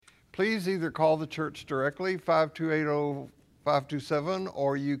please either call the church directly, 528-0527,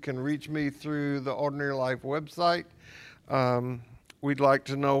 or you can reach me through the Ordinary Life website. We'd like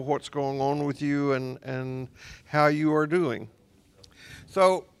to know what's going on with you and how you are doing.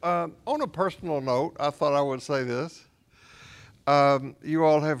 So on a personal note, I thought I would say this. You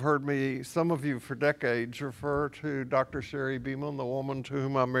all have heard me, some of you for decades, refer to Dr. Sherry Beeman, the woman to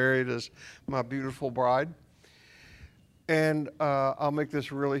whom I married, as my beautiful bride. And I'll make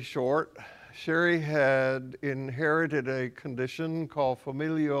this really short. Sherry had inherited a condition called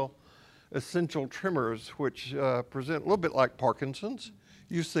familial essential tremors, which present a little bit like Parkinson's.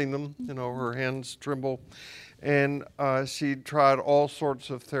 You've seen them, her hands tremble. And she tried all sorts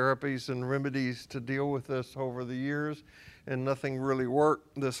of therapies and remedies to deal with this over the years, and nothing really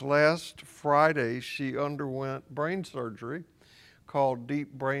worked. This last Friday, she underwent brain surgery called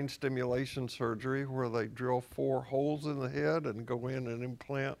deep brain stimulation surgery, where they drill 4 holes in the head and go in and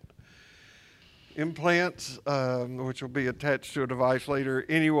implant implants, which will be attached to a device later.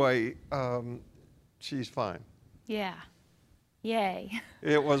 Anyway, she's fine. Yeah. Yay.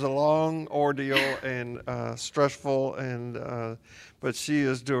 It was a long ordeal and stressful, but she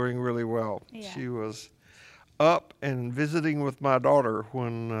is doing really well. Yeah. She was up and visiting with my daughter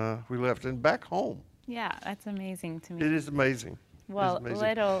when we left, and back home. Yeah, that's amazing to me. It is amazing. Well, It's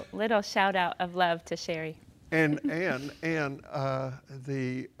amazing. little shout out of love to Sherry. And the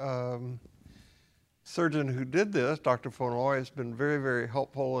surgeon who did this, Dr. Fonoy, has been very, very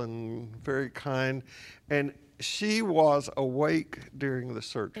helpful and very kind. And she was awake during the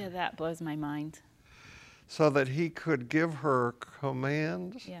surgery. Yeah, that blows my mind. So that he could give her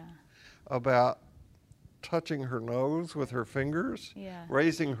commands about touching her nose with her fingers,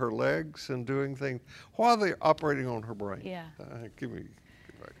 raising her legs, and doing things while they're operating on her brain. Yeah. Give me.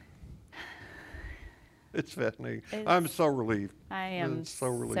 It's fascinating. I'm so relieved. I am so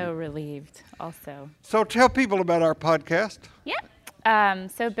relieved also. So tell people about our podcast. Yeah.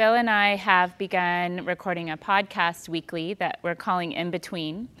 So Bill and I have begun recording a podcast weekly that we're calling In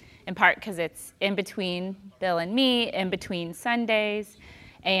Between, in part because it's in between Bill and me, in between Sundays.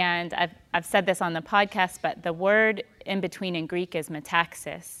 And I've said this on the podcast, but the word in between in Greek is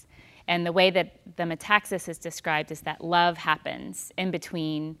metaxis. And the way that the metaxis is described is that love happens in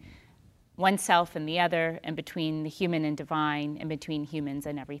between oneself and the other, in between the human and divine, in between humans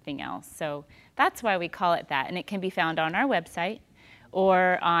and everything else. So that's why we call it that. And it can be found on our website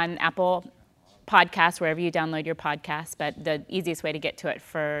or on Apple Podcasts, wherever you download your podcasts. But the easiest way to get to it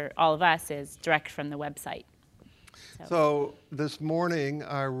for all of us is direct from the website. So this morning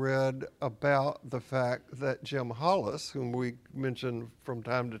I read about the fact that Jim Hollis, whom we mention from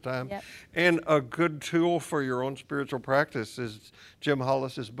time to time, and a good tool for your own spiritual practice is Jim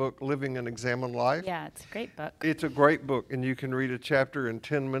Hollis's book, Living an Examined Life. Yeah, it's a great book. It's a great book, and you can read a chapter in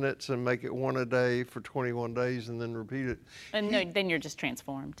 10 minutes and make it one a day for 21 days and then repeat it. And then you're just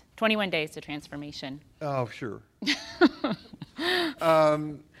transformed. 21 days to transformation. Oh, sure.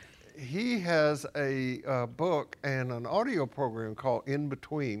 He has a book and an audio program called In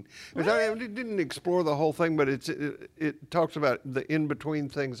Between. It didn't explore the whole thing, but it talks about the in-between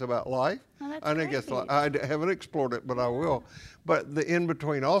things about life. Oh, that's I guess I haven't explored it, but I will. But the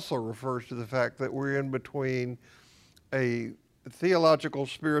in-between also refers to the fact that we're in between a theological,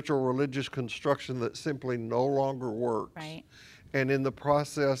 spiritual, religious construction that simply no longer works. Right. And in the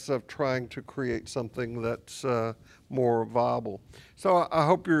process of trying to create something that's more viable. So I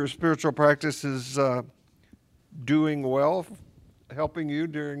hope your spiritual practice is doing well, helping you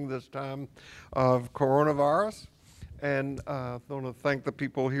during this time of coronavirus. And I want to thank the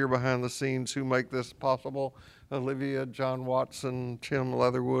people here behind the scenes who make this possible. Olivia, John Watson, Tim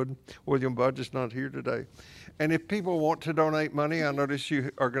Leatherwood, William Budge is not here today. And if people want to donate money, I notice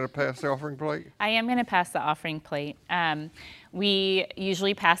you are going to pass the offering plate. I am going to pass the offering plate. We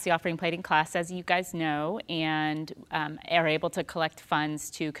usually pass the offering plate in class, as you guys know, and are able to collect funds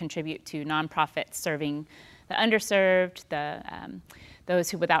to contribute to nonprofits serving the underserved, those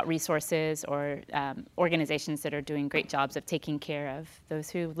who without resources, or organizations that are doing great jobs of taking care of those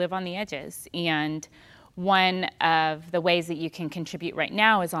who live on the edges. And one of the ways that you can contribute right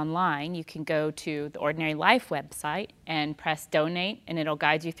now is online. You can go to the Ordinary Life website and press donate, and it'll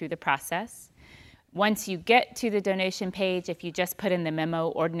guide you through the process. Once you get to the donation page, if you just put in the memo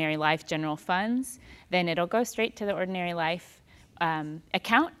Ordinary Life General Funds, then it'll go straight to the Ordinary Life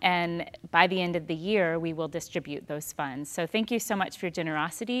account, and by the end of the year, we will distribute those funds. So thank you so much for your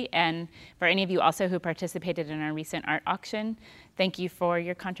generosity, and for any of you also who participated in our recent art auction, thank you for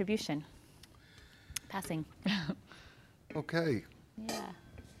your contribution. Passing. Okay. Yeah.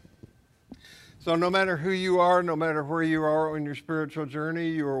 So no matter who you are, no matter where you are on your spiritual journey,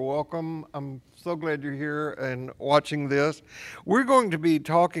 you are welcome. I'm so glad you're here and watching this. We're going to be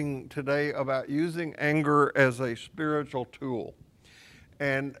talking today about using anger as a spiritual tool.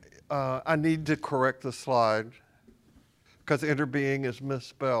 And I need to correct the slide because interbeing is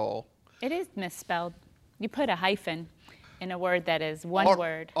misspelled. It is misspelled. You put a hyphen in a word that is one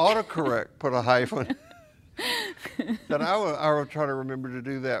word. Autocorrect put a hyphen. Then I will try to remember to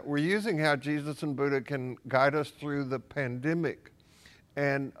do that. We're using how Jesus and Buddha can guide us through the pandemic.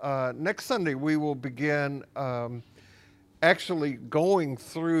 And next Sunday, we will begin actually going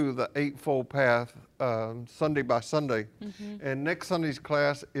through the Eightfold Path Sunday by Sunday. And next Sunday's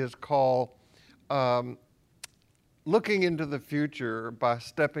class is called Looking into the Future by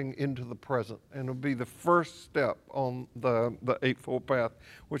Stepping into the Present. And it'll be the first step on the Eightfold Path,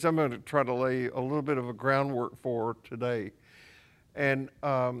 which I'm going to try to lay a little bit of a groundwork for today. And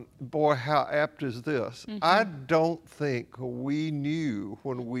boy, how apt is this? I don't think we knew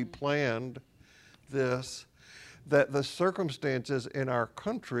when we planned this that the circumstances in our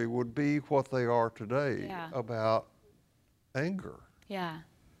country would be what they are today about anger. Yeah.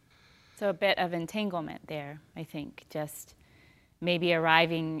 So a bit of entanglement there, I think, just maybe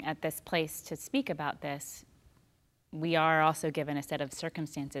arriving at this place to speak about this. We are also given a set of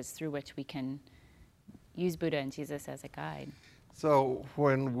circumstances through which we can use Buddha and Jesus as a guide. So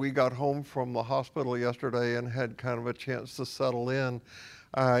when we got home from the hospital yesterday and had kind of a chance to settle in,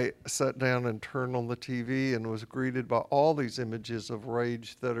 I sat down and turned on the TV and was greeted by all these images of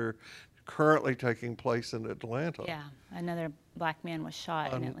rage that are currently taking place in Atlanta. Yeah, another black man was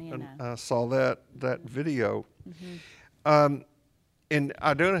shot in Atlanta. And I saw that video. And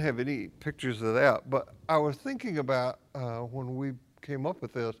I don't have any pictures of that, but I was thinking about when we came up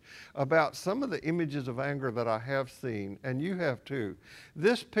with this, about some of the images of anger that I have seen, and you have too.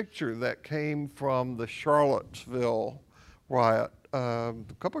 This picture that came from the Charlottesville riot a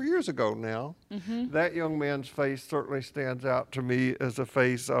couple of years ago now, that young man's face certainly stands out to me as a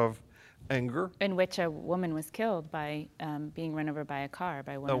face of anger. In which a woman was killed by being run over by a car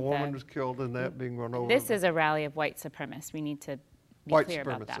by one A of the... woman was killed in that being run over. This is a rally of white supremacists. We need to be clear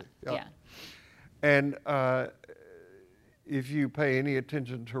about that. Yeah. And if you pay any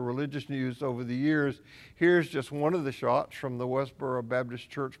attention to religious news over the years, here's just one of the shots from the Westboro Baptist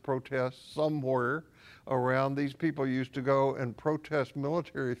Church protest somewhere around. These people used to go and protest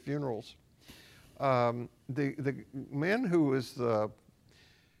military funerals. The man who was the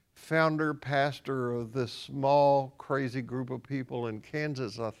founder, pastor of this small, crazy group of people in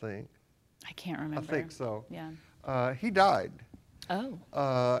Kansas, I think. I can't remember. I think so. Yeah. He died.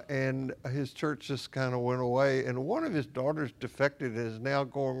 Oh. And his church just kind of went away. And one of his daughters defected and is now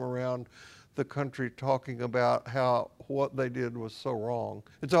going around the country talking about how what they did was so wrong.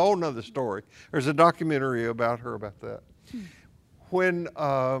 It's a whole nother story. There's a documentary about her about that. When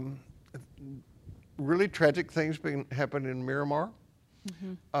really tragic things happened in Miramar,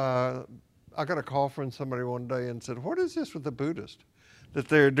 I got a call from somebody one day and said, what is this with the Buddhists? That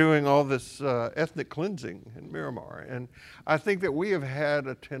they're doing all this ethnic cleansing in Miramar. And I think that we have had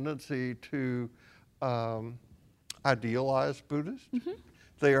a tendency to idealize Buddhists.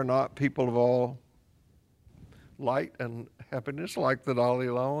 They are not people of all light and happiness like the Dalai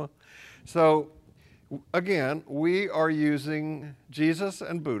Lama. So again, we are using Jesus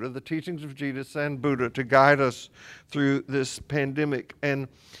and Buddha, the teachings of Jesus and Buddha, to guide us through this pandemic. And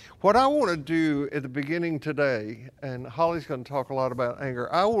what I want to do at the beginning today, and Holly's going to talk a lot about anger,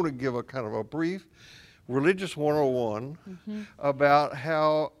 I want to give a kind of a brief religious 101 about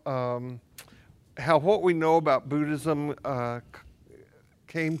how what we know about Buddhism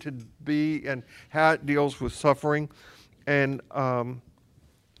came to be and how it deals with suffering. And I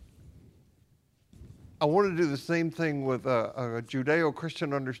want to do the same thing with a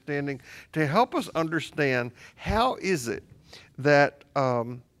Judeo-Christian understanding to help us understand how is it that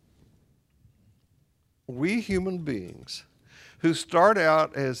we human beings who start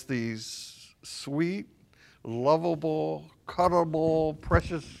out as these sweet, lovable, cuddable,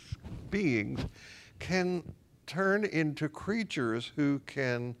 precious beings can turn into creatures who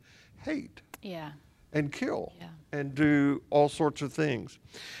can hate and kill and do all sorts of things.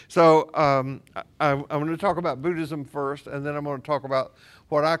 So I'm going to talk about Buddhism first, and then I'm going to talk about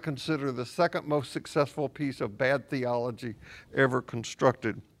what I consider the second most successful piece of bad theology ever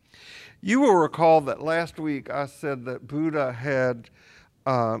constructed. You will recall that last week I said that Buddha had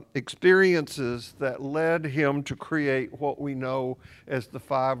experiences that led him to create what we know as the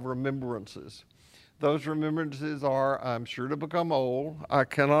 5 remembrances. Those remembrances are, I'm sure to become old, I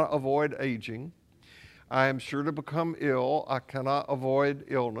cannot avoid aging. I am sure to become ill, I cannot avoid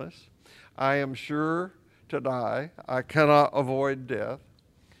illness. I am sure to die. I cannot avoid death.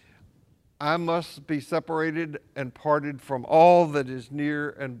 I must be separated and parted from all that is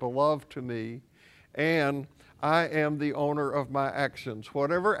near and beloved to me, and I am the owner of my actions.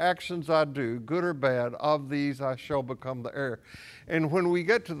 Whatever actions I do, good or bad, of these I shall become the heir. And when we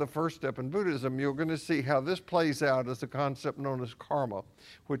get to the first step in Buddhism, you're going to see how this plays out as a concept known as karma,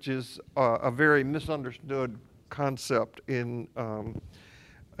 which is a very misunderstood concept in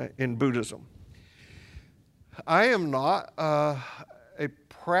Buddhism. I am not a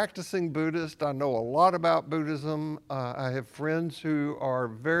practicing Buddhist. I know a lot about Buddhism. I have friends who are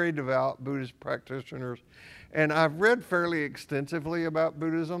very devout Buddhist practitioners, and I've read fairly extensively about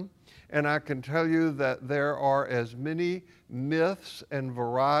Buddhism, and I can tell you that there are as many myths and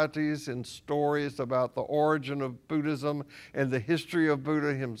varieties and stories about the origin of Buddhism and the history of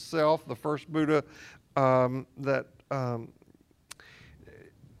Buddha himself, the first Buddha, 500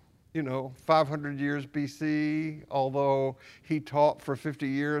 years BC, although he taught for 50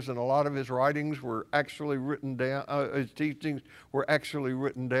 years and a lot of his writings were actually written down, his teachings were actually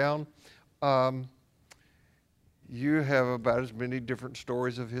written down. You have about as many different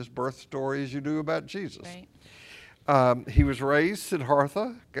stories of his birth story as you do about Jesus. Right. He was raised,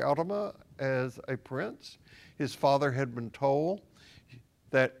 Siddhartha Gautama, as a prince. His father had been told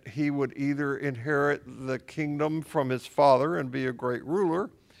that he would either inherit the kingdom from his father and be a great ruler.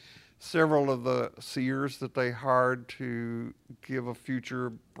 Several of the seers that they hired to give a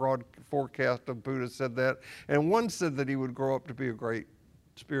future broad forecast of Buddha said that. And one said that he would grow up to be a great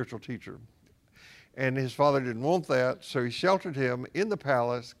spiritual teacher. And his father didn't want that, so he sheltered him in the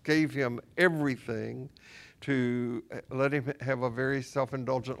palace, gave him everything to let him have a very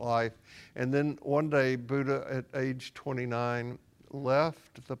self-indulgent life. And then one day, Buddha at age 29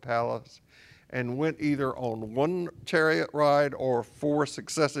 left the palace and went either on one chariot ride or 4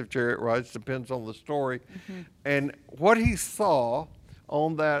 successive chariot rides, depends on the story. Mm-hmm. And what he saw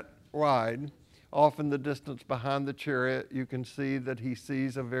on that ride, off in the distance behind the chariot, you can see that he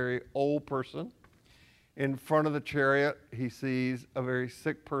sees a very old person. In front of the chariot, he sees a very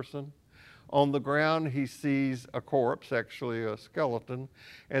sick person. On the ground, he sees a corpse, actually a skeleton.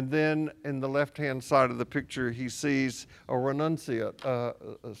 And then in the left-hand side of the picture, he sees a renunciate,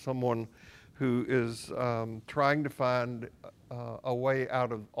 someone who is trying to find a way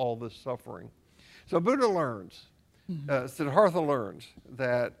out of all this suffering. So Buddha learns, Siddhartha learns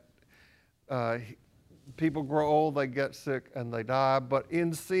that people grow old, they get sick, and they die. But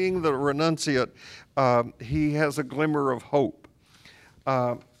in seeing the renunciate, he has a glimmer of hope.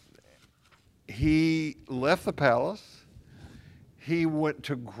 He left the palace. He went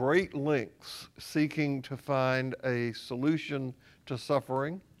to great lengths seeking to find a solution to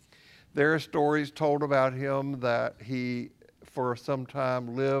suffering. There are stories told about him that he, for some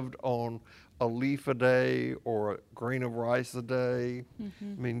time, lived on a leaf a day or a grain of rice a day.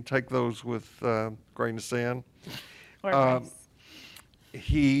 Mm-hmm. I mean, take those with a grain of sand. Or rice.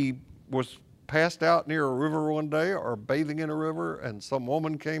 He was passed out near a river one day or bathing in a river, and some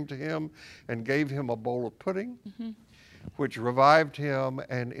woman came to him and gave him a bowl of pudding, mm-hmm. which revived him,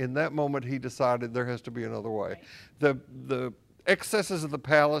 and in that moment he decided there has to be another way. Right. The excesses of the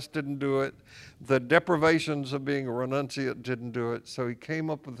palace didn't do it. The deprivations of being a renunciate didn't do it. So he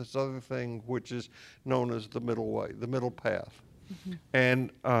came up with this other thing, which is known as the middle way, the middle path. Mm-hmm.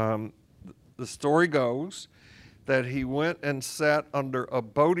 And the story goes that he went and sat under a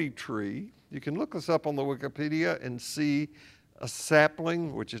Bodhi tree. You can look this up on the Wikipedia and see a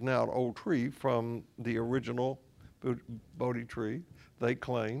sapling, which is now an old tree, from the original Bodhi tree, they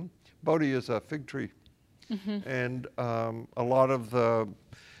claim. Bodhi is a fig tree. Mm-hmm. And a lot of the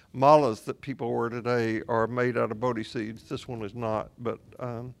malas that people wear today are made out of Bodhi seeds. This one is not, but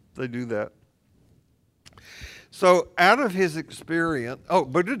they do that. So out of his experience,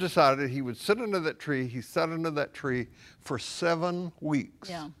 Buddha decided he would sit under that tree. He sat under that tree for 7 weeks.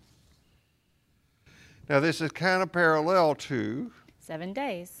 Yeah. Now this is kind of parallel to 7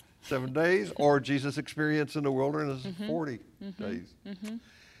 days. 7 days, or Jesus' experience in the wilderness, mm-hmm. 40 mm-hmm. days. Mm-hmm.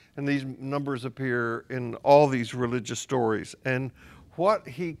 And these numbers appear in all these religious stories. And what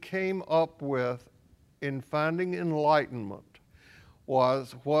he came up with in finding enlightenment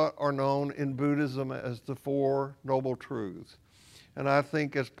was what are known in Buddhism as the Four Noble Truths. And I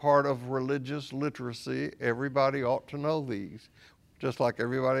think as part of religious literacy, everybody ought to know these, just like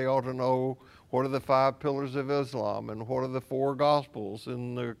everybody ought to know what are the 5 pillars of Islam and what are the 4 Gospels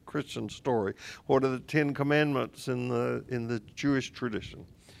in the Christian story, what are the 10 Commandments in the Jewish tradition.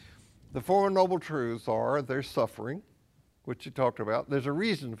 The Four Noble Truths are there's suffering, which you talked about. There's a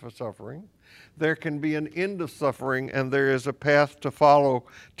reason for suffering. There can be an end of suffering, and there is a path to follow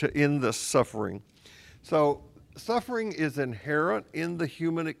to end this suffering. So suffering is inherent in the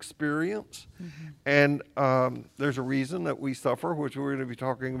human experience, and there's a reason that we suffer, which we're going to be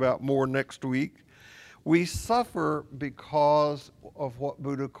talking about more next week. We suffer because of what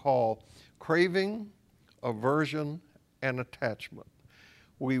Buddha called craving, aversion, and attachment.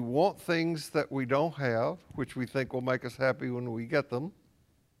 We want things that we don't have, which we think will make us happy when we get them,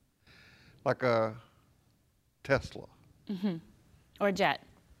 like a Tesla. Or a jet.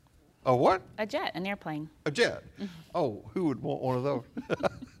 A what? A jet, an airplane. A jet. Oh, who would want one of those?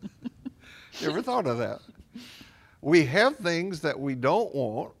 You ever thought of that? We have things that we don't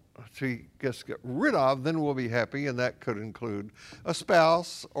want to just get rid of, then we'll be happy, and that could include a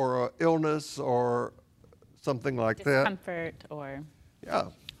spouse or an illness or something like that. Discomfort or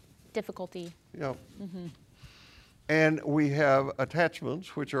Yeah. difficulty. Yeah. And we have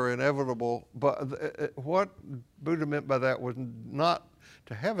attachments, which are inevitable. But what Buddha meant by that was not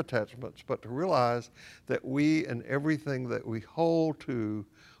to have attachments, but to realize that we and everything that we hold to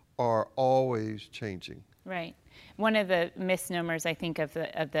are always changing. Right. One of the misnomers, I think, of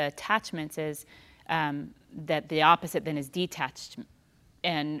the attachments is that the opposite then is detached.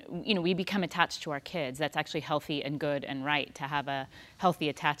 And, you know, we become attached to our kids. That's actually healthy and good and right to have a healthy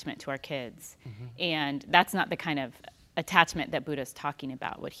attachment to our kids. And that's not the kind of attachment that Buddha's talking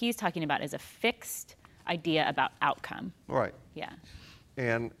about. What he's talking about is a fixed idea about outcome. Right. Yeah.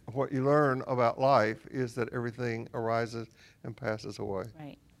 And what you learn about life is that everything arises and passes away.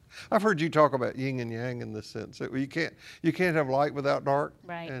 Right. I've heard you talk about yin and yang in this sense. That you can't have light without dark,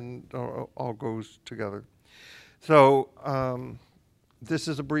 Right. and all goes together. So this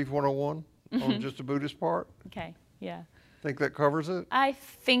is a brief 101 on just the Buddhist part. Okay. Yeah. Think that covers it? I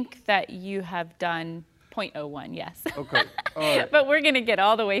think that you have done 0.01, yes. Okay. All right. But we're going to get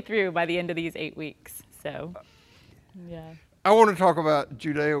all the way through by the end of these 8 weeks. So, yeah. I want to talk about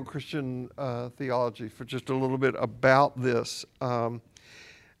Judeo-Christian theology for just a little bit about this.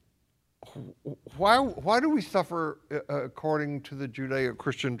 Why do we suffer according to the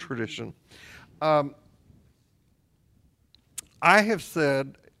Judeo-Christian tradition? I have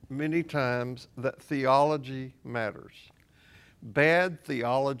said many times that theology matters. Bad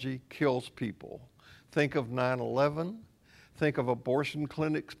theology kills people. Think of 9/11. Think of abortion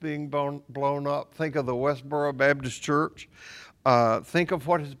clinics being blown up. Think of the Westboro Baptist Church. Think of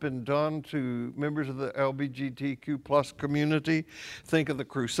what has been done to members of the LGBTQ plus community. Think of the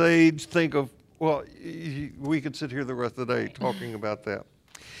Crusades. Think of, well, we could sit here the rest of the day talking about that.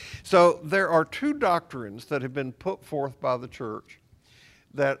 So there are two doctrines that have been put forth by the church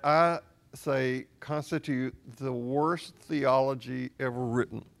that I say constitute the worst theology ever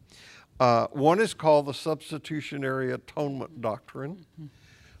written. One is called the substitutionary atonement doctrine.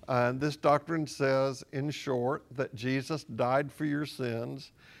 And this doctrine says, in short, that Jesus died for your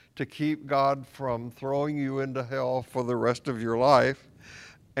sins to keep God from throwing you into hell for the rest of your life.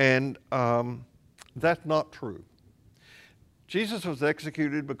 And that's not true. Jesus was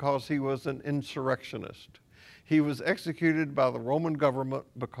executed because he was an insurrectionist. He was executed by the Roman government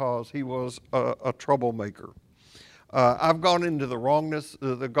because he was a troublemaker. I've gone into the wrongness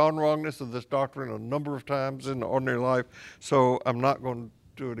of this doctrine a number of times in the ordinary life, so I'm not going to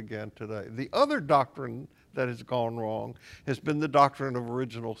do it again today. The other doctrine that has gone wrong has been the doctrine of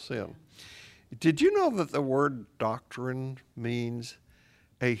original sin. Did you know that the word doctrine means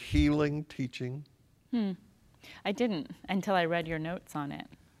a healing teaching? I didn't until I read your notes on it.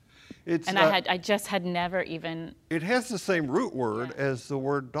 It's, And I just had never even. It has the same root word as the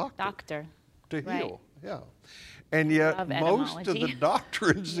word Doctor. to Right. heal. Yeah. And yet Love most of the etymology.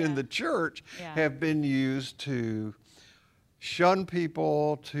 doctrines in the church Yeah. have been used to shun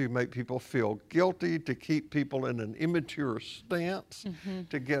people, to make people feel guilty, to keep people in an immature stance,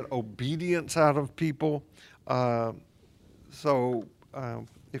 to get obedience out of people. So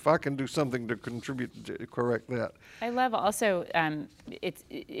if I can do something to contribute to correct that. I love also,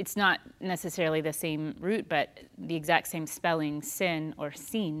 it's not necessarily the same root, but the exact same spelling, sin or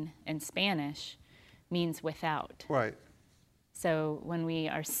sin in Spanish means without. Right. So when we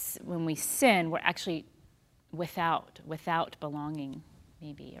sin, we're actually without belonging,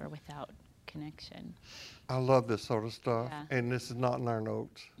 maybe, or without connection. I love this sort of stuff, Yeah. and this is not in our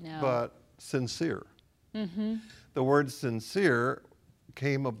notes, No. but sincere. The word sincere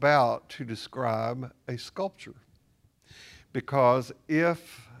came about to describe a sculpture, because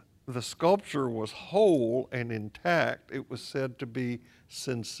if the sculpture was whole and intact, it was said to be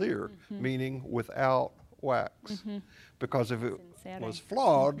sincere, meaning without wax. Because if it Sincere. was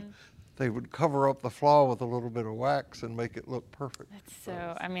flawed, they would cover up the flaw with a little bit of wax and make it look perfect. That's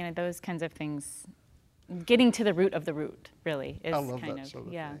so, I mean, those kinds of things, getting to the root of the root, really, is I love kind that of, sort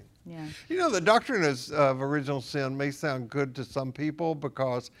of yeah, thing. yeah. You know, the doctrine of original sin may sound good to some people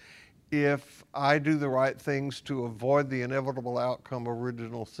because if I do the right things to avoid the inevitable outcome of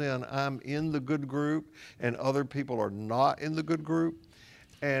original sin, I'm in the good group and other people are not in the good group.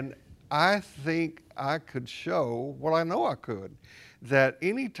 And I think I could show, well, I know I could, that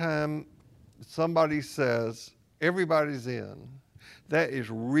anytime somebody says everybody's in, that is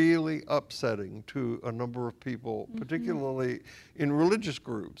really upsetting to a number of people, particularly in religious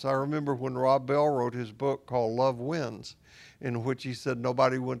groups. I remember when Rob Bell wrote his book called Love Wins, in which he said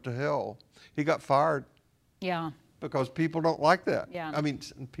nobody went to hell. He got fired Yeah. because people don't like that. Yeah. I mean,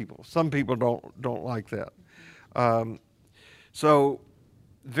 some people don't like that. So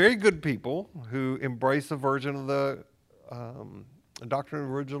very good people who embrace a version of the doctrine of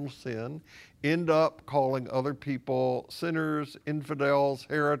original sin end up calling other people sinners, infidels,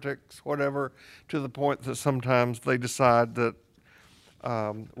 heretics, whatever, to the point that sometimes they decide that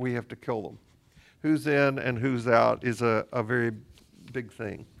we have to kill them. Who's in and who's out is a very big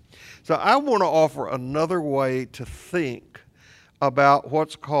thing. So I want to offer another way to think about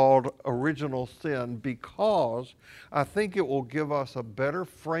what's called original sin because I think it will give us a better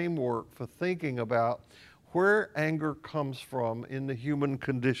framework for thinking about where anger comes from in the human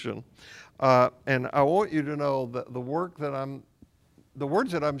condition. And I want you to know that the words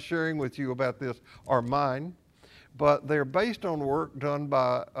that I'm sharing with you about this are mine, but they're based on work done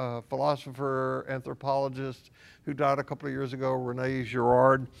by a philosopher, anthropologist who died a couple of years ago, Rene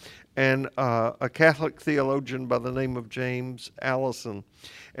Girard, and a Catholic theologian by the name of James Allison.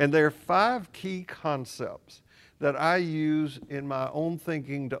 And there are 5 key concepts that I use in my own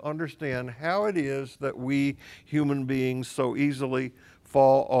thinking to understand how it is that we human beings so easily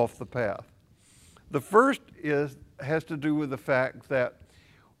fall off the path. The first has to do with the fact that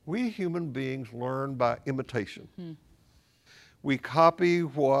we human beings learn by imitation. We copy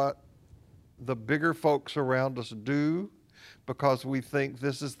what the bigger folks around us do because we think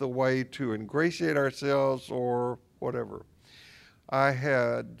this is the way to ingratiate ourselves or whatever. I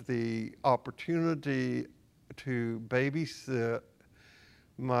had the opportunity to babysit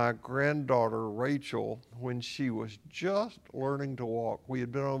my granddaughter Rachel when she was just learning to walk. We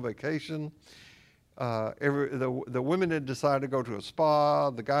had been on vacation. The women had decided to go to a spa.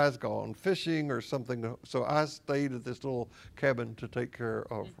 The guys gone fishing or something. So I stayed at this little cabin to take care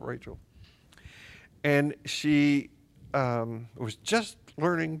of Rachel. And she was just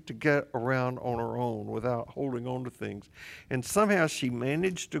learning to get around on her own without holding on to things. And somehow she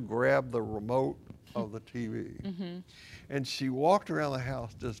managed to grab the remote of the TV. And she walked around the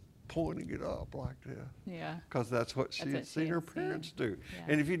house just pointing it up like this. Yeah. Because that's what she had seen her parents do. Yeah.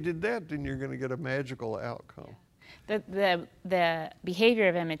 And if you did that, then you're going to get a magical outcome. The behavior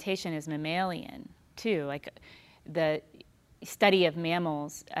of imitation is mammalian too. Like the study of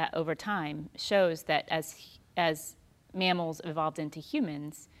mammals over time shows that as mammals evolved into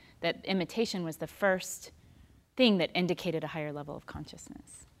humans, that imitation was the first thing that indicated a higher level of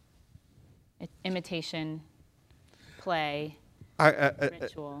consciousness. Imitation, play,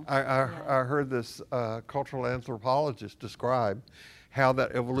 ritual. I heard this cultural anthropologist describe how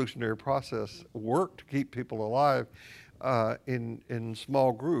that evolutionary process worked to keep people alive in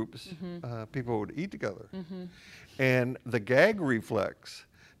small groups. People would eat together. And the gag reflex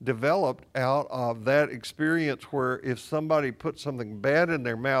developed out of that experience where if somebody put something bad in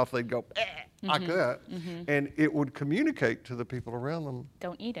their mouth, they'd go, like that, and it would communicate to the people around them.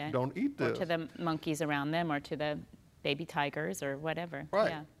 Don't eat it. Don't eat this. Or to the monkeys around them, or to the baby tigers, or whatever.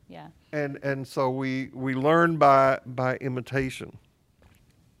 Right. Yeah. And so we learn by imitation.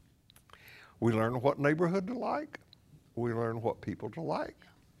 We learn what neighborhood to like. We learn what people to like.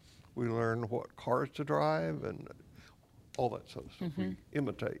 We learn what cars to drive and all that sort of stuff. We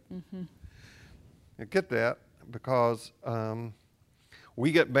imitate. You get that because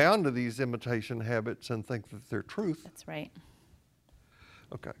we get bound to these imitation habits and think that they're truth. That's right.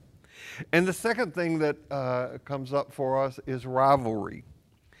 Okay. And the second thing that comes up for us is rivalry.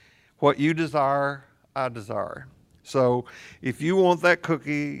 What you desire, I desire. So if you want that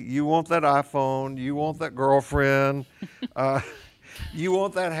cookie, you want that iPhone, you want that girlfriend, you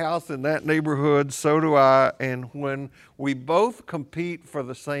want that house in that neighborhood, so do I. And when we both compete for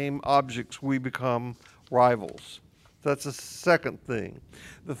the same objects, we become rivals. That's the second thing.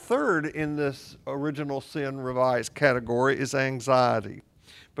 The third in this original sin revised category is anxiety,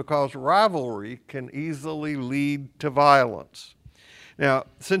 because rivalry can easily lead to violence. Now,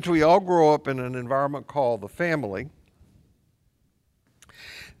 since we all grow up in an environment called the family,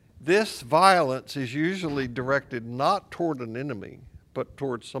 This violence is usually directed not toward an enemy, but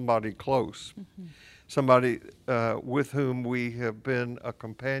toward somebody close, somebody with whom we have been a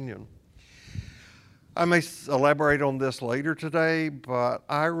companion. I may elaborate on this later today, but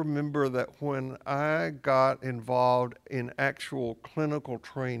I remember that when I got involved in actual clinical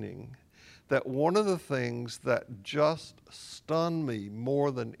training, that one of the things that just stunned me more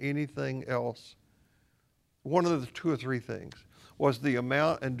than anything else, one of the two or three things, was the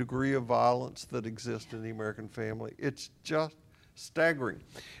amount and degree of violence that exists in the American family. It's just staggering.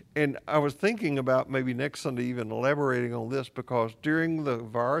 And I was thinking about maybe next Sunday even elaborating on this, because during the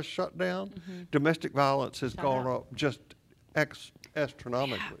virus shutdown, domestic violence has gone up just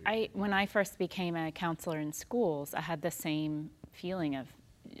astronomically. When I first became a counselor in schools, I had the same feeling of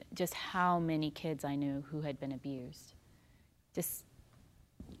just how many kids I knew who had been abused. Just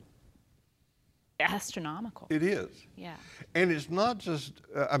astronomical. It is. Yeah. And it's not just,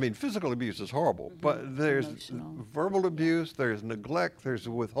 I mean, physical abuse is horrible, but there's verbal abuse, there's neglect, there's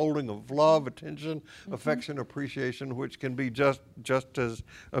withholding of love, attention, affection, appreciation, which can be just as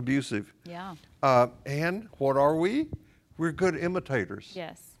abusive. Yeah. And what are we? We're good imitators.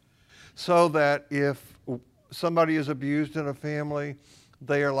 Yes. So that if somebody is abused in a family,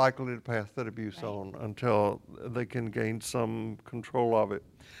 they are likely to pass that abuse on until they can gain some control of it.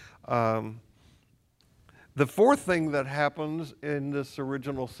 The fourth thing that happens in this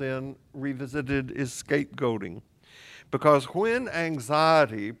original sin revisited is scapegoating. Because when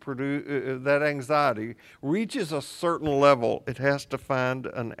anxiety reaches a certain level, it has to find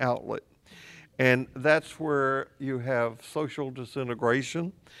an outlet. And that's where you have social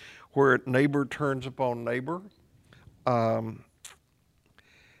disintegration, where neighbor turns upon neighbor.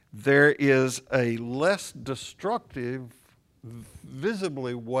 There is a less destructive,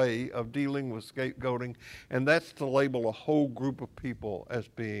 visibly way of dealing with scapegoating, and that's to label a whole group of people as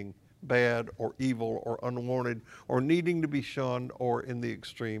being bad or evil or unwanted or needing to be shunned, or in the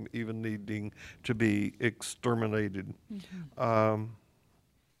extreme, even needing to be exterminated. And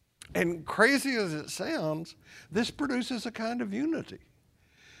crazy as it sounds, this produces a kind of unity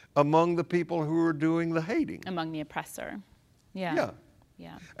among the people who are doing the hating. Among the oppressor. Yeah. Yeah.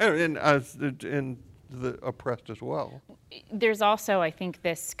 Yeah. And the oppressed as well. There's also, I think,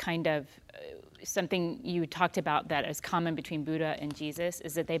 this kind of something you talked about that is common between Buddha and Jesus,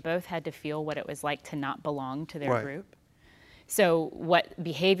 is that they both had to feel what it was like to not belong to their group. So what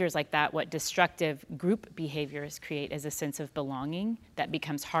behaviors like that, what destructive group behaviors create, is a sense of belonging that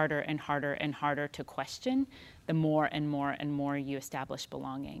becomes harder and harder and harder to question the more and more and more you establish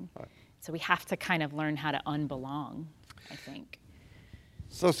belonging. So we have to kind of learn how to unbelong, I think.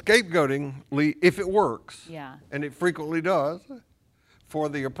 So scapegoating, if it works, Yeah. and it frequently does for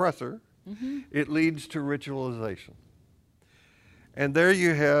the oppressor, it leads to ritualization. And there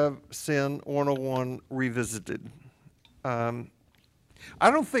you have Sin 101 revisited. I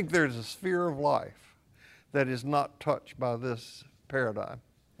don't think there's a sphere of life that is not touched by this paradigm.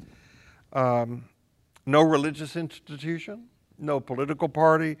 No religious institution, no political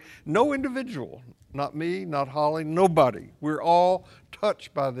party, no individual, not me, not Holly, nobody. We're all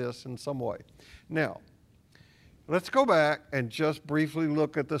touched by this in some way. Now, let's go back and just briefly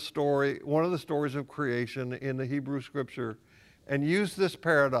look at the story, one of the stories of creation in the Hebrew scripture, and use this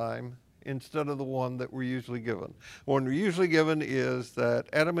paradigm instead of the one that we're usually given. The one we're usually given is that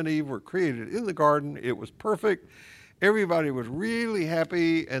Adam and Eve were created in the garden. It was perfect. Everybody was really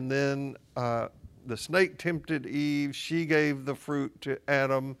happy, and then the snake tempted Eve. She gave the fruit to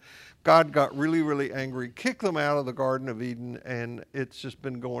Adam. God got really, really angry, kicked them out of the Garden of Eden, and it's just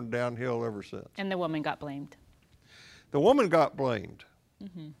been going downhill ever since. And the woman got blamed. The woman got blamed.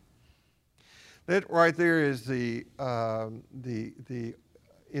 That right there is the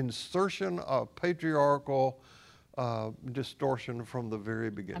insertion of patriarchal distortion from the very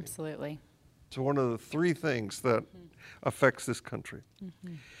beginning. Absolutely. It's one of the three things that affects this country.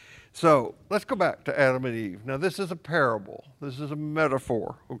 So let's go back to Adam and Eve. Now this is a parable. This is a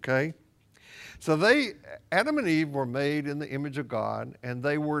metaphor, okay? So Adam and Eve were made in the image of God, and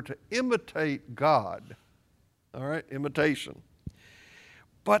they were to imitate God. All right, imitation.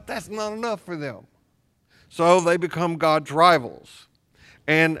 But that's not enough for them. So they become God's rivals.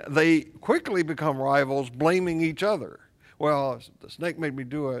 And they quickly become rivals, blaming each other. Well, the snake made me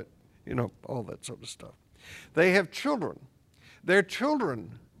do it, all that sort of stuff. They have children. Their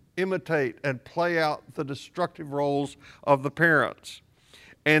children imitate and play out the destructive roles of the parents.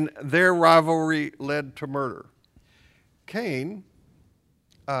 And their rivalry led to murder. Cain,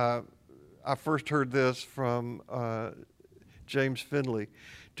 I first heard this from James Finley.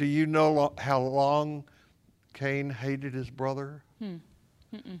 Do you know how long Cain hated his brother?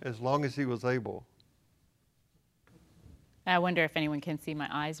 as long as he was able. I wonder if anyone can see my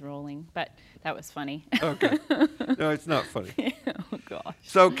eyes rolling, but that was funny. Okay. No, it's not funny. Oh, gosh.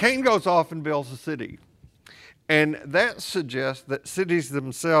 So Cain goes off and builds a city. And that suggests that cities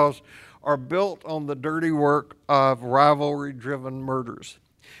themselves are built on the dirty work of rivalry-driven murders.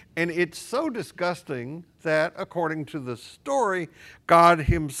 And it's so disgusting that, according to the story, God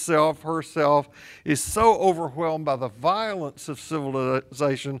himself, herself, is so overwhelmed by the violence of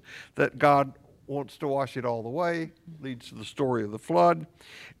civilization that God wants to wash it all away, leads to the story of the flood.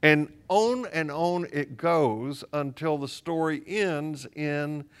 And on it goes until the story ends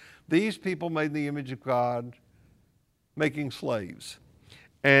in these people made in the image of God making slaves.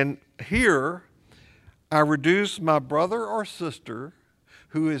 And here, I reduce my brother or sister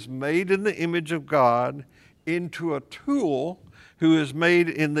who is made in the image of God into a tool who is made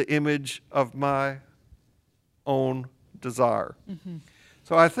in the image of my own desire. Mm-hmm.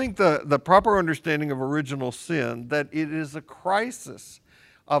 So I think the proper understanding of original sin, that it is a crisis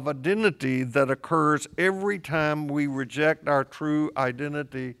of identity that occurs every time we reject our true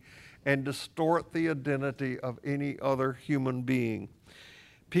identity and distort the identity of any other human being.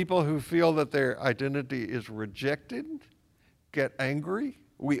 People who feel that their identity is rejected get angry.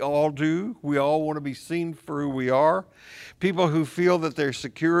 We all do. We all want to be seen for who we are. People who feel that their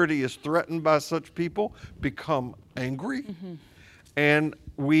security is threatened by such people become angry. Mm-hmm. And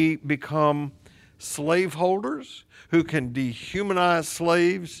we become slaveholders who can dehumanize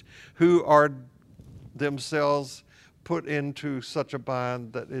slaves who are themselves put into such a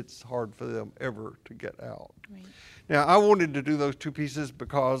bind that it's hard for them ever to get out. Right. Now, I wanted to do those two pieces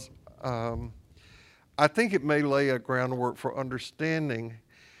because I think it may lay a groundwork for understanding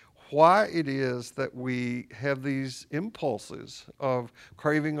why it is that we have these impulses of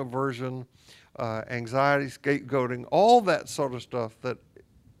craving, aversion, anxiety, scapegoating, all that sort of stuff that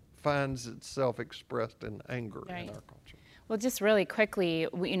finds itself expressed in anger in our culture. Well, just really quickly,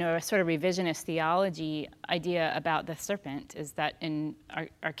 a sort of revisionist theology idea about the serpent is that, in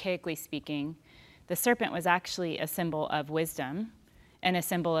archaically speaking, the serpent was actually a symbol of wisdom and a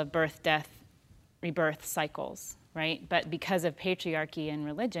symbol of birth, death, rebirth cycles, right? But because of patriarchy and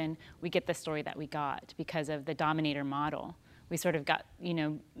religion, we get the story that we got because of the dominator model. We sort of got,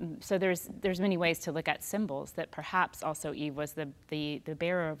 so there's many ways to look at symbols, that perhaps also Eve was the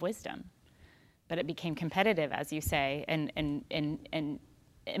bearer of wisdom, but it became competitive, as you say,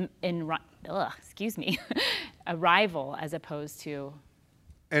 a rival as opposed to.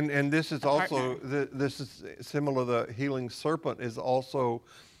 And this is also this is similar. The healing serpent is also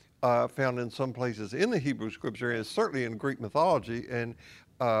found in some places in the Hebrew Scripture, and certainly in Greek mythology, and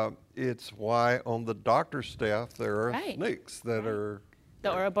it's why on the doctor's staff there are snakes that are.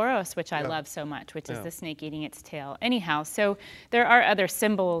 The Ouroboros, which I love so much, which is the snake eating its tail. Anyhow, so there are other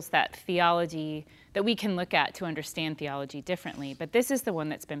symbols that we can look at to understand theology differently, but this is the one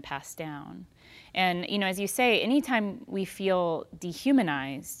that's been passed down. And, as you say, anytime we feel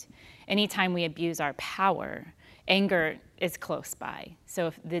dehumanized, anytime we abuse our power, anger is close by. So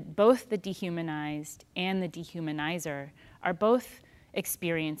if both the dehumanized and the dehumanizer are both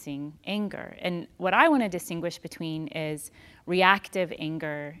experiencing anger. And what I want to distinguish between is reactive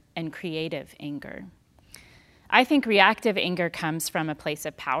anger and creative anger. I think reactive anger comes from a place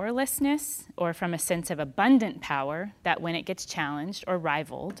of powerlessness or from a sense of abundant power that when it gets challenged or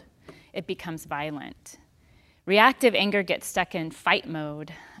rivaled, it becomes violent. Reactive anger gets stuck in fight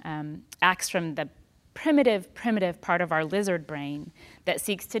mode, acts from the primitive part of our lizard brain that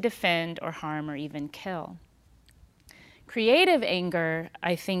seeks to defend or harm or even kill. Creative anger,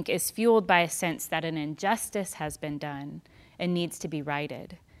 I think, is fueled by a sense that an injustice has been done and needs to be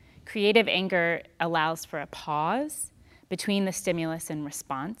righted. Creative anger allows for a pause between the stimulus and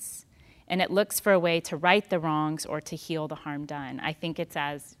response, and it looks for a way to right the wrongs or to heal the harm done. I think it's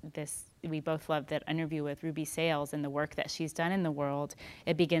we both love that interview with Ruby Sales and the work that she's done in the world.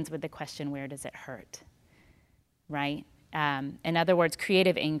 It begins with the question, where does it hurt, right? In other words,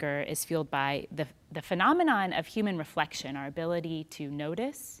 creative anger is fueled by the phenomenon of human reflection, our ability to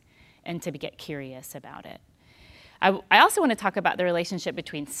notice and to get curious about it. I also want to talk about the relationship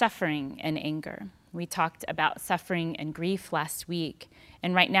between suffering and anger. We talked about suffering and grief last week,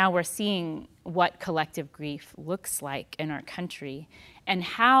 and right now we're seeing what collective grief looks like in our country and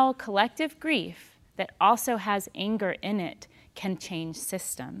how collective grief that also has anger in it can change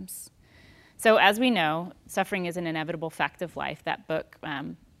systems. So as we know, suffering is an inevitable fact of life. That book,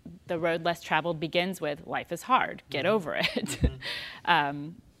 The Road Less Traveled, begins with, life is hard, get over it. Mm-hmm.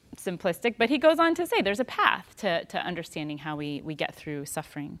 Simplistic, but he goes on to say there's a path to understanding how we get through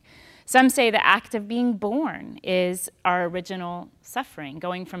suffering. Some say the act of being born is our original suffering,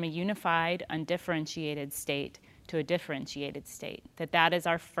 going from a unified, undifferentiated state to a differentiated state, that is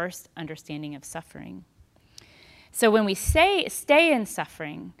our first understanding of suffering. So when we say stay in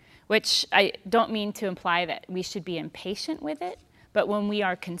suffering, which I don't mean to imply that we should be impatient with it, but when we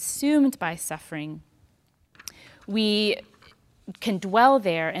are consumed by suffering, we can dwell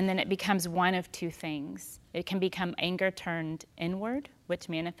there, and then it becomes one of two things. It can become anger turned inward, which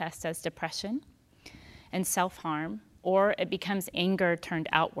manifests as depression and self-harm, or it becomes anger turned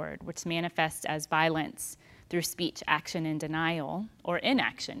outward, which manifests as violence through speech, action, and denial, or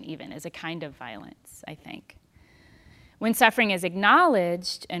inaction even, as a kind of violence, I think. When suffering is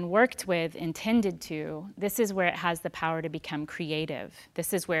acknowledged and worked with, intended to, this is where it has the power to become creative.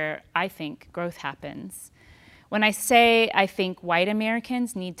 This is where I think growth happens. When I say I think white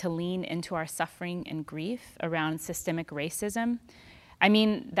Americans need to lean into our suffering and grief around systemic racism, I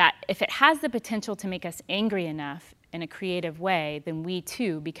mean that if it has the potential to make us angry enough in a creative way, then we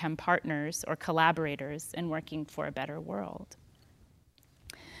too become partners or collaborators in working for a better world.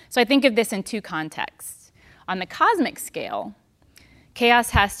 So I think of this in two contexts. On the cosmic scale,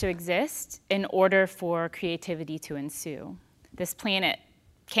 chaos has to exist in order for creativity to ensue. This planet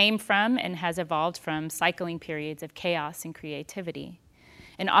came from and has evolved from cycling periods of chaos and creativity.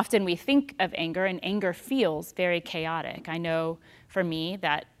 And often we think of anger, and anger feels very chaotic. I know for me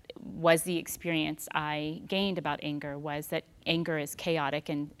that was the experience I gained about anger, was that anger is chaotic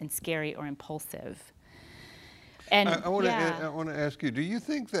and scary or impulsive. And I want to ask you, do you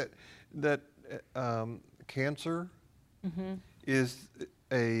think that cancer is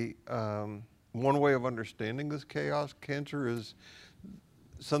a one way of understanding this chaos? Cancer is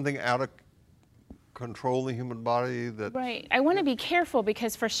something out of control in the human body that... Right. I want to be careful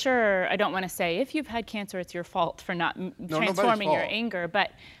because for sure I don't want to say if you've had cancer it's your fault for not transforming your anger.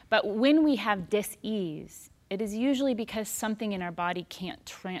 But when we have dis-ease, it is usually because something in our body can't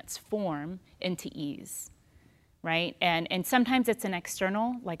transform into ease, right? And sometimes it's an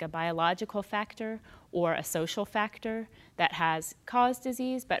external, like a biological factor or a social factor that has caused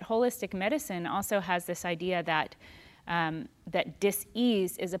disease. But holistic medicine also has this idea that that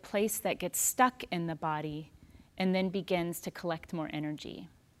dis-ease is a place that gets stuck in the body and then begins to collect more energy.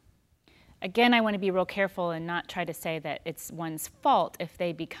 Again, I want to be real careful and not try to say that it's one's fault if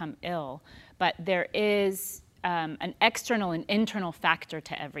they become ill, but there is an external and internal factor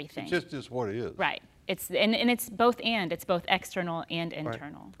to everything. It's just what it is. Right. And it's both and. It's both external and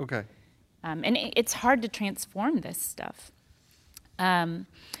internal. Right. Okay. And it's hard to transform this stuff.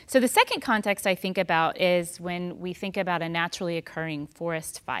 So the second context I think about is when we think about a naturally occurring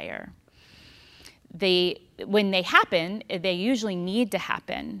forest fire. When they happen, they usually need to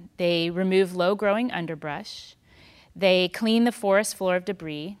happen. They remove low-growing underbrush. They clean the forest floor of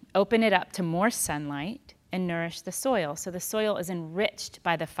debris, open it up to more sunlight, and nourish the soil. So the soil is enriched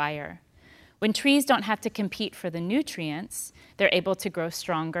by the fire. When trees don't have to compete for the nutrients, they're able to grow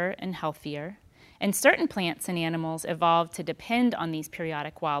stronger and healthier. And certain plants and animals evolved to depend on these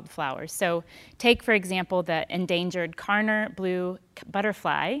periodic wildflowers. So take, for example, the endangered Karner blue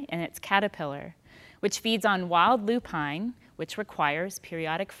butterfly and its caterpillar, which feeds on wild lupine, which requires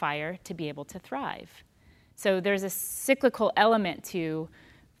periodic fire to be able to thrive. So there's a cyclical element to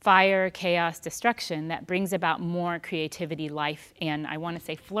fire, chaos, destruction that brings about more creativity, life, and I want to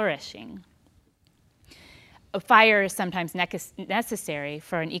say flourishing. A fire is sometimes necessary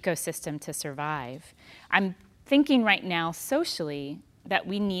for an ecosystem to survive. I'm thinking right now socially that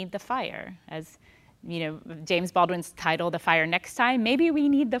we need the fire. As you know, James Baldwin's title, The Fire Next Time, maybe we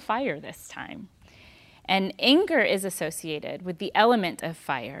need the fire this time. And anger is associated with the element of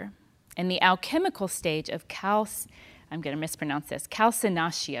fire and the alchemical stage of I'm going to mispronounce this,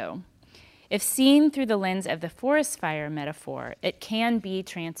 calcinatio. If seen through the lens of the forest fire metaphor, it can be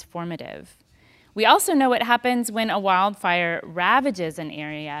transformative. We also know what happens when a wildfire ravages an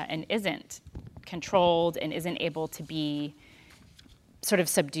area and isn't controlled and isn't able to be sort of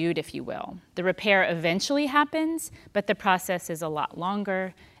subdued, if you will. The repair eventually happens, but the process is a lot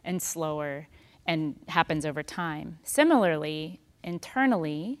longer and slower and happens over time. Similarly,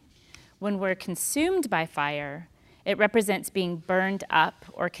 internally, when we're consumed by fire, it represents being burned up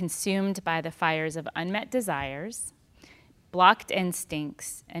or consumed by the fires of unmet desires, blocked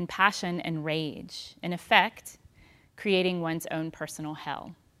instincts, and passion and rage, in effect, creating one's own personal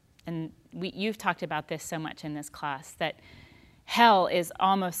hell. And you've talked about this so much in this class, that hell is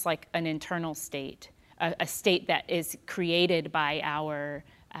almost like an internal state, a state that is created by our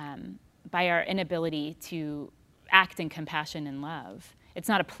inability to act in compassion and love. It's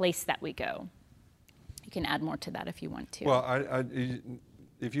not a place that we go. You can add more to that if you want to. Well,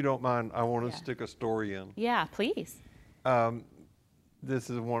 if you don't mind, I want to Yeah. stick a story in. Yeah, please.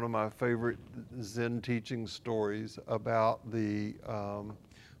 This is one of my favorite Zen teaching stories about the,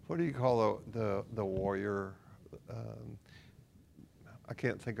 what do you call the warrior? I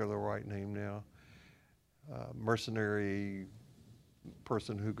can't think of the right name now. Mercenary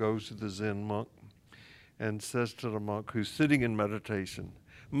person who goes to the Zen monk and says to the monk who's sitting in meditation,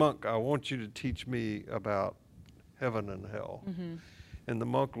 "Monk, I want you to teach me about heaven and hell." And the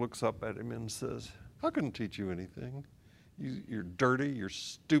monk looks up at him and says, "I couldn't teach you anything. You're dirty, you're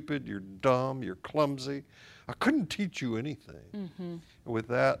stupid, you're dumb, you're clumsy. I couldn't teach you anything." And with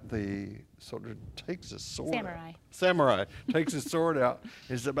that, the soldier takes his sword out. Samurai takes his sword out,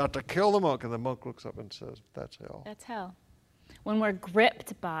 is about to kill the monk, and the monk looks up and says, "That's hell." That's hell. When we're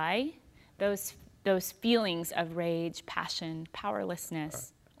gripped by those feelings of rage, passion,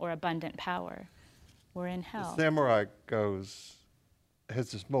 powerlessness, or abundant power, we're in hell. The samurai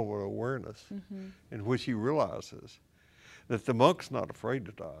has this moment of awareness in which he realizes that the monk's not afraid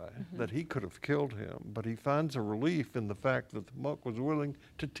to die, that he could have killed him, but he finds a relief in the fact that the monk was willing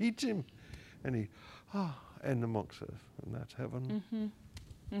to teach him. And and the monk says, "And that's heaven."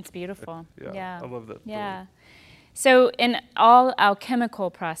 It's beautiful. Yeah, I love that story. Yeah. So in all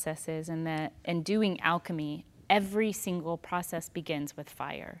alchemical processes and doing alchemy, every single process begins with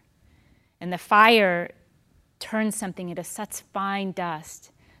fire. And the fire turns something into such fine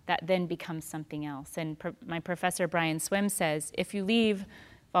dust that then becomes something else. And my professor, Brian Swim, says, if you leave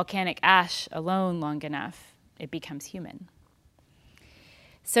volcanic ash alone long enough, it becomes human.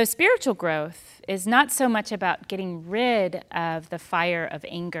 So spiritual growth is not so much about getting rid of the fire of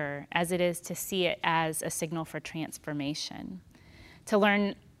anger as it is to see it as a signal for transformation, to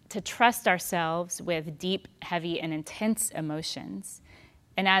learn to trust ourselves with deep, heavy, and intense emotions.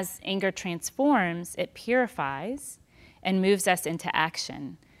 And as anger transforms, it purifies and moves us into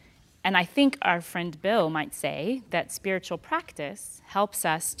action. And I think our friend Bill might say that spiritual practice helps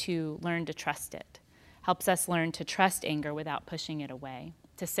us to learn to trust it, helps us learn to trust anger without pushing it away,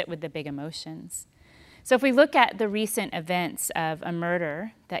 to sit with the big emotions. So if we look at the recent events of a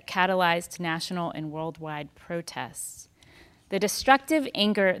murder that catalyzed national and worldwide protests, the destructive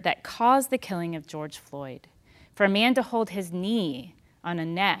anger that caused the killing of George Floyd, for a man to hold his knee on a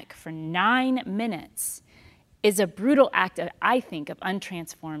neck for 9 minutes is a brutal act, I think, of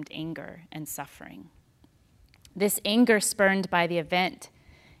untransformed anger and suffering. This anger spurned by the event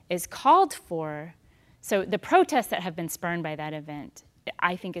is called for, so the protests that have been spurned by that event,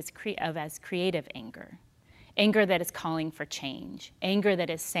 I think is as creative anger. Anger that is calling for change, anger that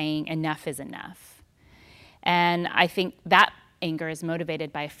is saying enough is enough. And I think that anger is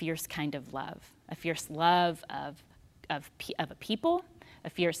motivated by a fierce kind of love, a fierce love of a people, a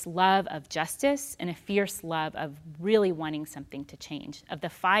fierce love of justice, and a fierce love of really wanting something to change, of the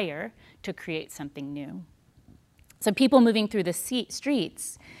fire to create something new. So people moving through the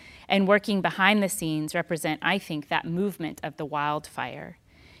streets and working behind the scenes represent, I think, that movement of the wildfire.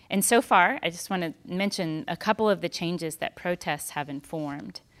 And so far, I just want to mention a couple of the changes that protests have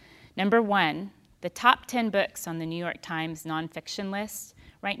informed. Number one, the top 10 books on the New York Times nonfiction list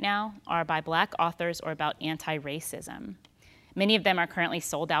right now are by Black authors or about anti-racism. Many of them are currently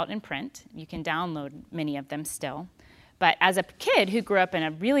sold out in print. You can download many of them still. But as a kid who grew up in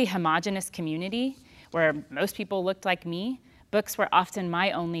a really homogenous community where most people looked like me, books were often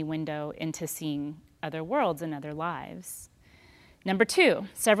my only window into seeing other worlds and other lives. Number two,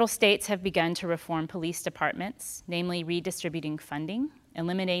 several states have begun to reform police departments, namely redistributing funding,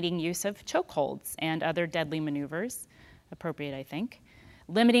 eliminating use of chokeholds and other deadly maneuvers, appropriate, I think,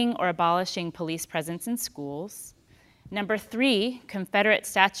 limiting or abolishing police presence in schools. Number three, Confederate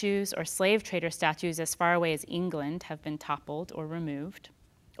statues or slave trader statues as far away as England have been toppled or removed,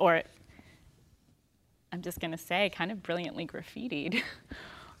 or I'm just going to say, kind of brilliantly graffitied.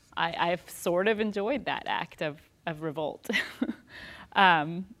 I've sort of enjoyed that act of revolt.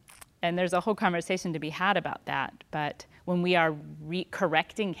 And there's a whole conversation to be had about that. But when we are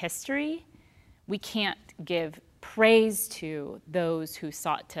correcting history, we can't give praise to those who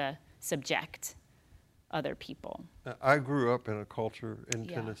sought to subject other people. I grew up in a culture in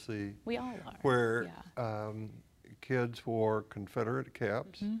Tennessee We all are. where kids wore Confederate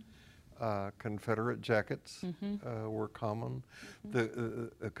caps, Confederate jackets were common.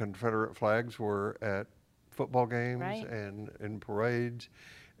 The Confederate flags were at football games and in parades,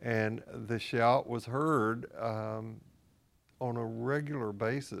 and the shout was heard on a regular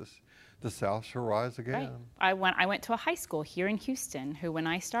basis, "The South shall rise again." Right. I went to a high school here in Houston who, when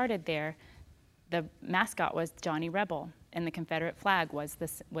I started there, the mascot was Johnny Rebel, and the Confederate flag was the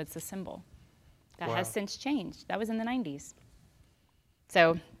symbol. That has since changed. That was in the 90s.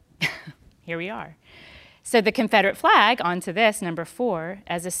 So here we are. So the Confederate flag, onto this, number 4,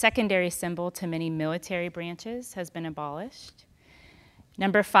 as a secondary symbol to many military branches, has been abolished.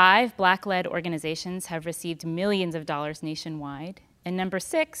 Number 5, Black-led organizations have received millions of dollars nationwide. And number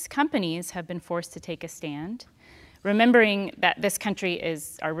 6, companies have been forced to take a stand, remembering that this country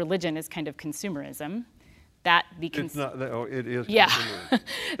is, our religion is kind of consumerism. That the It's not, oh, it is. yeah,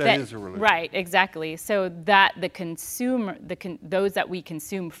 that is a religion. Right, exactly. So that the consumer, those that we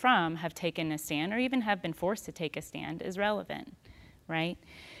consume from have taken a stand or even have been forced to take a stand is relevant, right?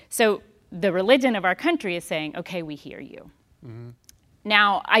 So the religion of our country is saying, okay, we hear you. Mm-hmm.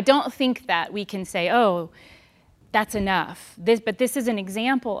 Now, I don't think that we can say, oh, that's enough. But this is an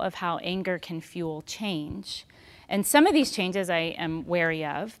example of how anger can fuel change. And some of these changes I am wary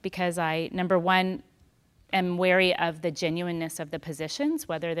of because I, number one, am wary of the genuineness of the positions,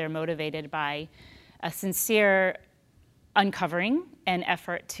 whether they're motivated by a sincere uncovering and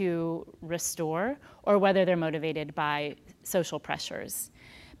effort to restore, or whether they're motivated by social pressures.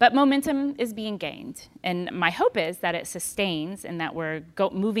 But momentum is being gained, and my hope is that it sustains and that we're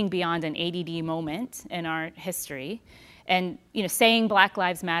moving beyond an ADD moment in our history. And saying Black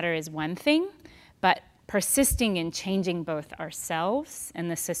Lives Matter is one thing, but persisting in changing both ourselves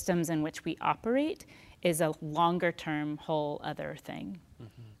and the systems in which we operate is a longer-term, whole other thing.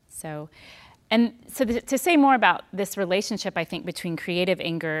 Mm-hmm. So to say more about this relationship, I think, between creative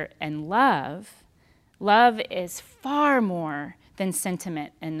anger and love is far more than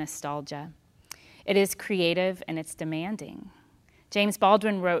sentiment and nostalgia. It is creative and it's demanding. James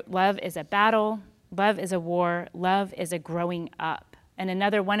Baldwin wrote, "Love is a battle, love is a war, love is a growing up." And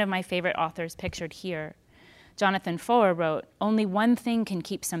another one of my favorite authors pictured here, Jonathan Foer, wrote, "Only one thing can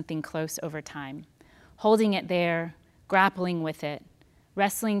keep something close over time. Holding it there, grappling with it,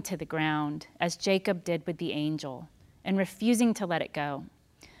 wrestling to the ground, as Jacob did with the angel, and refusing to let it go.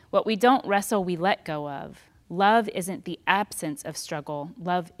 What we don't wrestle, we let go of. Love isn't the absence of struggle.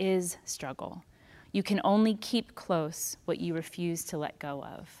 Love is struggle. You can only keep close what you refuse to let go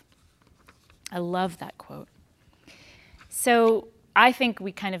of." I love that quote. So I think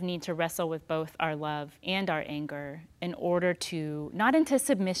we kind of need to wrestle with both our love and our anger in order to, not into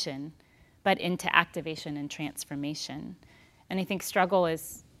submission, but into activation and transformation. And I think struggle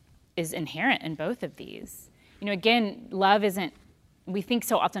is inherent in both of these. Again, love isn't, we think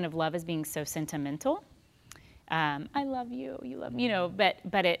so often of love as being so sentimental. I love you, you love me,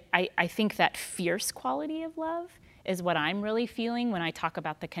 but I think that fierce quality of love is what I'm really feeling when I talk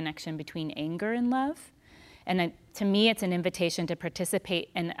about the connection between anger and love. And to me, it's an invitation to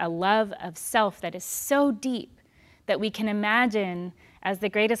participate in a love of self that is so deep that we can imagine, as the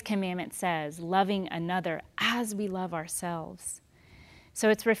greatest commandment says, loving another as we love ourselves. So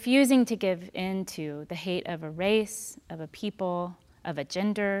it's refusing to give in to the hate of a race, of a people, of a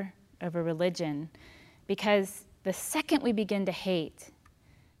gender, of a religion, because the second we begin to hate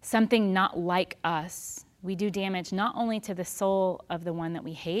something not like us, we do damage not only to the soul of the one that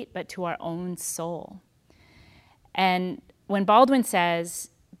we hate, but to our own soul. And when Baldwin says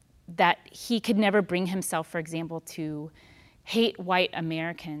that he could never bring himself, for example, to hate white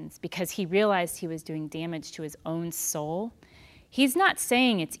Americans because he realized he was doing damage to his own soul, he's not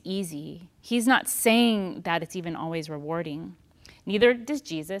saying it's easy. He's not saying that it's even always rewarding. Neither does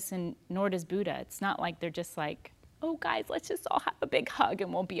Jesus, and nor does Buddha. It's not like they're just like, oh, guys, let's just all have a big hug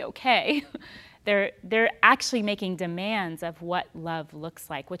and we'll be okay. They're actually making demands of what love looks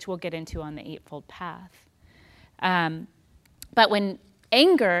like, which we'll get into on the Eightfold Path. But when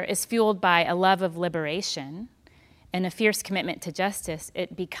anger is fueled by a love of liberation and a fierce commitment to justice,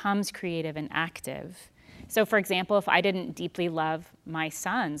 it becomes creative and active. So, for example, if I didn't deeply love my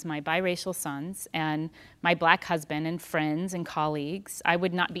sons, my biracial sons, and my Black husband and friends and colleagues, I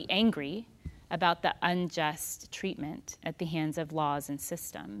would not be angry about the unjust treatment at the hands of laws and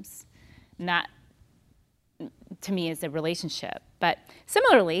systems. And that, to me, is a relationship. But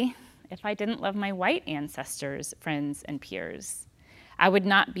similarly, if I didn't love my white ancestors, friends, and peers, I would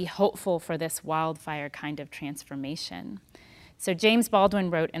not be hopeful for this wildfire kind of transformation. So James Baldwin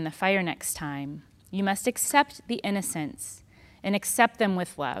wrote in The Fire Next Time, "You must accept the innocents and accept them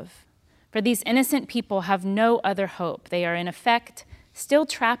with love. For these innocent people have no other hope. They are in effect still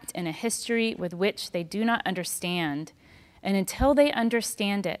trapped in a history with which they do not understand, and until they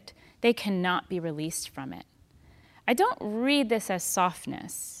understand it, they cannot be released from it." I don't read this as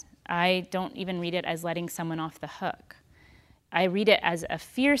softness. I don't even read it as letting someone off the hook. I read it as a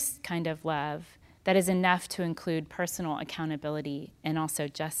fierce kind of love that is enough to include personal accountability and also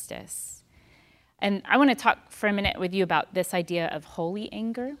justice. And I want to talk for a minute with you about this idea of holy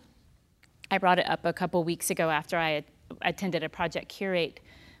anger. I brought it up a couple weeks ago after I had attended a Project Curate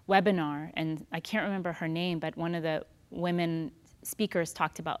webinar, and I can't remember her name, but one of the women speakers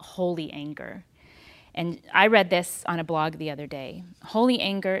talked about holy anger. And I read this on a blog the other day. Holy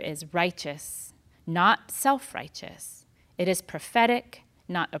anger is righteous, not self-righteous. It is prophetic,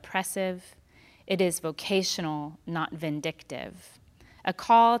 not oppressive. It is vocational, not vindictive. A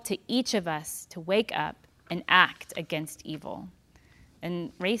call to each of us to wake up and act against evil.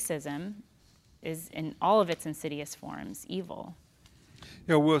 And racism is, in all of its insidious forms, evil.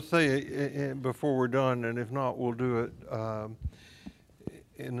 Yeah, we'll say before we're done, and if not, we'll do it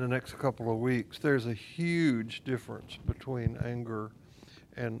in the next couple of weeks. There's a huge difference between anger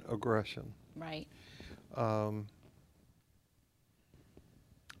and aggression. Right. One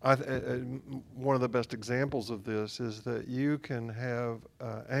of the best examples of this is that you can have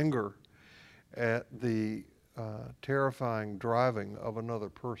anger at the terrifying driving of another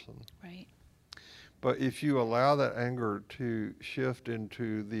person. Right. But if you allow that anger to shift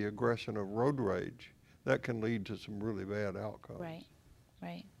into the aggression of road rage, that can lead to some really bad outcomes. Right,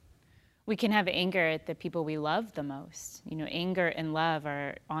 right. We can have anger at the people we love the most. You know, anger and love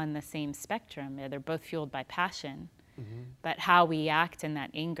are on the same spectrum. They're both fueled by passion. Mm-hmm. But how we act in that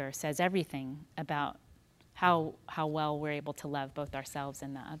anger says everything about how well we're able to love both ourselves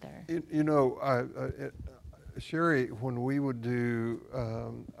and the other. You know, Sherry, when we would do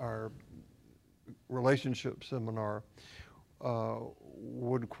our relationship seminar,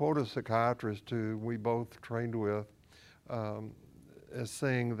 would quote a psychiatrist who we both trained with as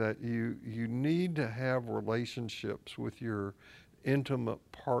saying that you need to have relationships with your intimate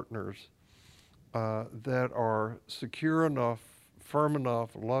partners that are secure enough, firm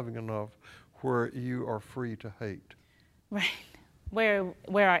enough, loving enough, where you are free to hate. Right. Where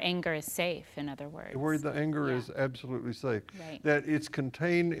our anger is safe, in other words. Where the anger is absolutely safe. Right. That it's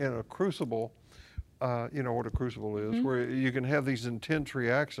contained in a crucible. You know what a crucible is, mm-hmm. where you can have these intense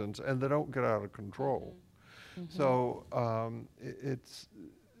reactions and they don't get out of control. Mm-hmm. So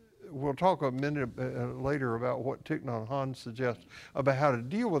we'll talk a minute later about what Thich Nhat Hanh suggests about how to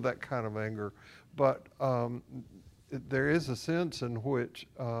deal with that kind of anger. But there is a sense in which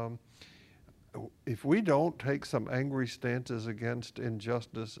if we don't take some angry stances against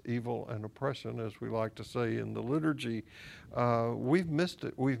injustice, evil, and oppression, as we like to say in the liturgy, we've missed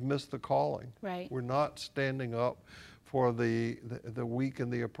it. We've missed the calling. Right. We're not standing up for the weak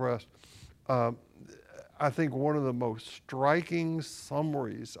and the oppressed. I think one of the most striking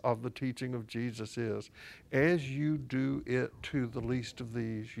summaries of the teaching of Jesus is, as you do it to the least of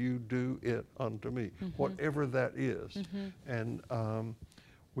these, you do it unto me, mm-hmm. whatever that is. Mm-hmm. And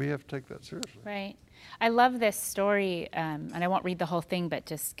we have to take that seriously. Right. I love this story, and I won't read the whole thing, but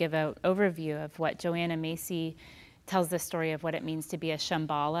just give an overview of what Joanna Macy tells the story of what it means to be a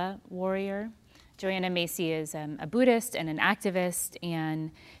Shambhala warrior. Joanna Macy is a Buddhist and an activist,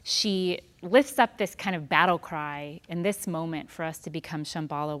 and she lifts up this kind of battle cry in this moment for us to become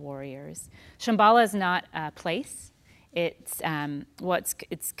Shambhala warriors. Shambhala is not a place. It's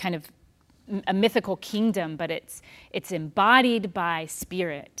it's kind of a mythical kingdom, but it's embodied by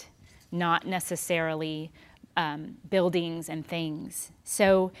spirit, not necessarily buildings and things.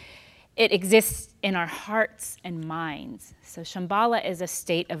 So it exists in our hearts and minds. So Shambhala is a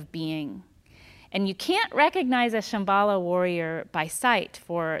state of being. And you can't recognize a Shambhala warrior by sight,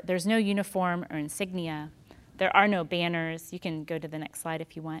 for there's no uniform or insignia. There are no banners. You can go to the next slide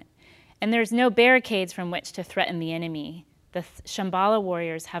if you want. And there's no barricades from which to threaten the enemy. The Shambhala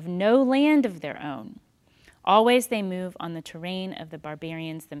warriors have no land of their own. Always they move on the terrain of the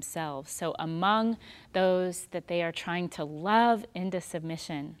barbarians themselves. So among those that they are trying to love into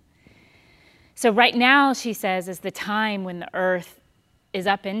submission. So right now, she says, is the time when the earth is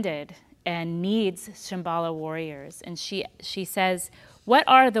upended and needs Shambhala warriors. And she says, what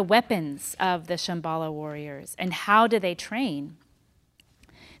are the weapons of the Shambhala warriors, and how do they train?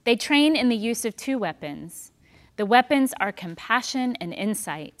 They train in the use of two weapons. The weapons are compassion and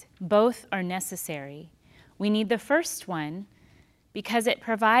insight. Both are necessary. We need the first one because it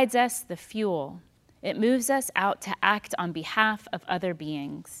provides us the fuel. It moves us out to act on behalf of other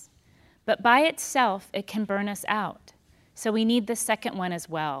beings. But by itself, it can burn us out. So we need the second one as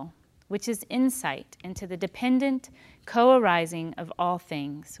well, which is insight into the dependent co-arising of all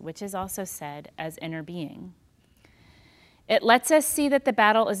things, which is also said as inner being. It lets us see that the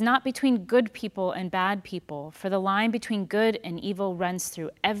battle is not between good people and bad people, for the line between good and evil runs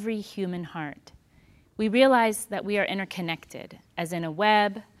through every human heart. We realize that we are interconnected, as in a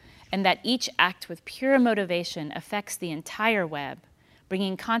web, and that each act with pure motivation affects the entire web,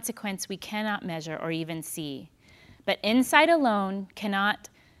 bringing consequence we cannot measure or even see. But insight alone cannot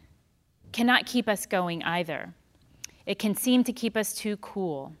keep us going either. It can seem to keep us too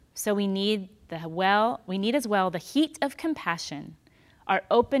cool. So we need as well the heat of compassion, our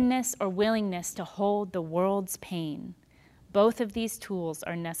openness or willingness to hold the world's pain. Both of these tools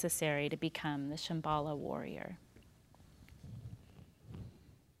are necessary to become the Shambhala warrior.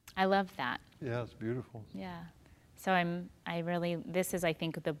 I love that. Yeah, it's beautiful. Yeah. So this is, I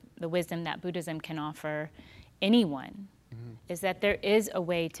think, the wisdom that Buddhism can offer anyone, is that there is a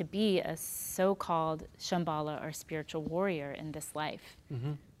way to be a so-called Shambhala or spiritual warrior in this life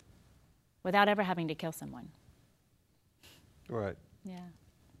without ever having to kill someone. Right. Yeah.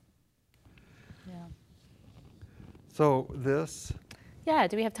 Yeah. So this? Yeah,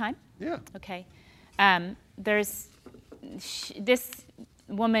 do we have time? Yeah. Okay. There's this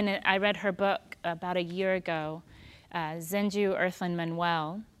woman, I read her book about a year ago, Zenju Earthlyn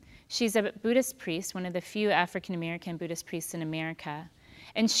Manuel. She's a Buddhist priest, one of the few African-American Buddhist priests in America.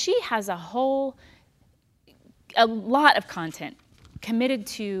 And she has a lot of content committed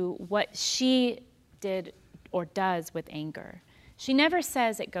to what she did or does with anger. She never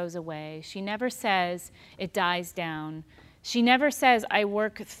says it goes away. She never says it dies down. She never says, I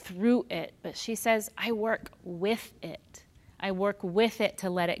work through it, but she says, I work with it. I work with it to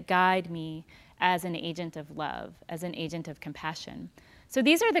let it guide me as an agent of love, as an agent of compassion. So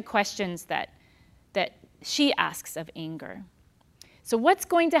these are the questions that she asks of anger. So what's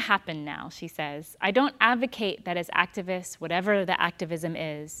going to happen now, she says? I don't advocate that as activists, whatever the activism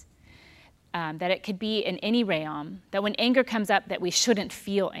is, that it could be in any realm, that when anger comes up that we shouldn't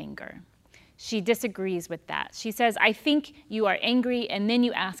feel anger. She disagrees with that. She says, I think you are angry and then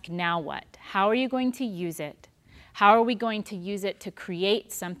you ask, now what? How are you going to use it? How are we going to use it to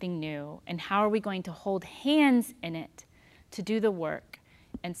create something new? And how are we going to hold hands in it to do the work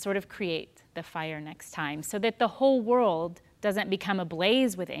and sort of create the fire next time so that the whole world doesn't become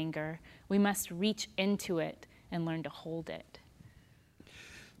ablaze with anger? We must reach into it and learn to hold it.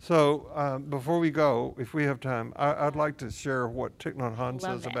 So before we go, if we have time, I'd like to share what Thich Nhat Hanh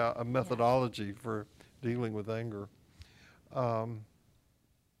says about a methodology for dealing with anger.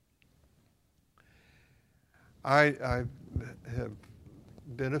 I have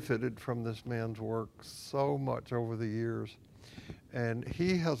benefited from this man's work so much over the years. And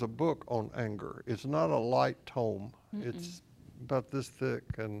he has a book on anger. It's not a light tome. It's about this thick.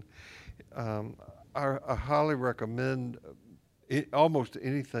 And I highly recommend almost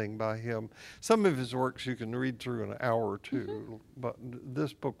anything by him. Some of his works you can read through in an hour or two, but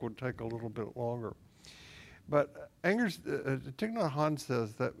this book would take a little bit longer. But Thich Nhat Hanh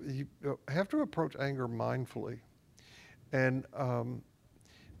says that you have to approach anger mindfully. And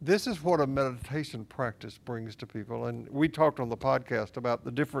this is what a meditation practice brings to people. And we talked on the podcast about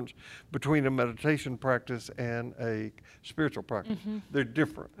the difference between a meditation practice and a spiritual practice. They're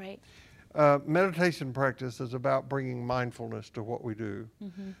different. Right. Meditation practice is about bringing mindfulness to what we do.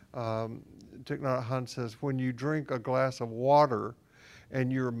 Thich Nhat Hanh says, when you drink a glass of water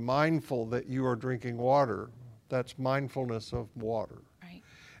and you're mindful that you are drinking water, that's mindfulness of water. Right.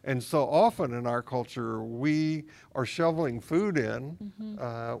 And so often in our culture, we are shoveling food in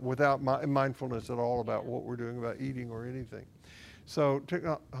without mindfulness at all about what we're doing, about eating or anything. So Thich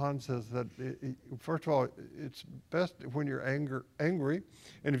Nhat Hanh says that, first of all, it's best when you're angry,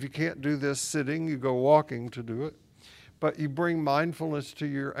 and if you can't do this sitting, you go walking to do it. But you bring mindfulness to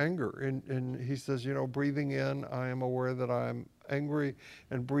your anger. And he says, breathing in, I am aware that I'm angry,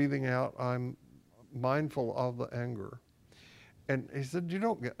 and breathing out, I'm mindful of the anger. And he said, you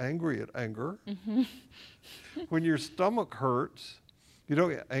don't get angry at anger. When your stomach hurts, you don't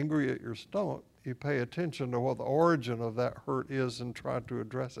get angry at your stomach. You pay attention to what the origin of that hurt is and try to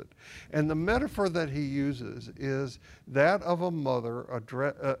address it. And the metaphor that he uses is that of a mother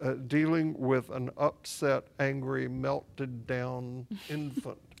dealing with an upset, angry, melted down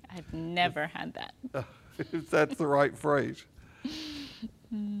infant. I've never had that. If that's the right phrase.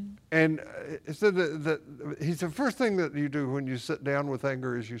 And so he said, first thing that you do when you sit down with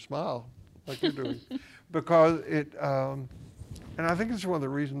anger is you smile, like you're doing. Because it, and I think it's one of the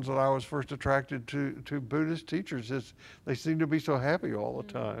reasons that I was first attracted to Buddhist teachers, is they seem to be so happy all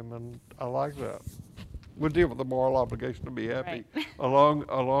the time, and I like that. We'll deal with the moral obligation to be happy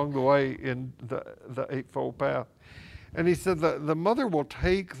along the way in the Eightfold Path. And he said that the mother will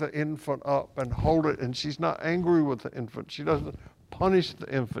take the infant up and hold it, and she's not angry with the infant. She doesn't punish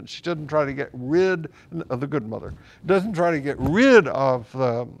the infant. She doesn't try to get rid of the good mother. Doesn't try to get rid of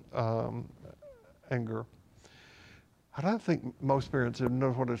the anger. I don't think most parents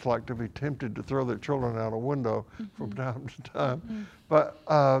know what it's like to be tempted to throw their children out a window from time to time. But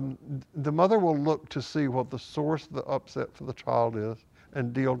the mother will look to see what the source of the upset for the child is,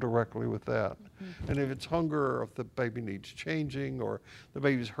 and deal directly with that. And if it's hunger, or if the baby needs changing, or the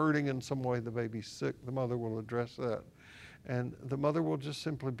baby's hurting in some way, the baby's sick, the mother will address that. And the mother will just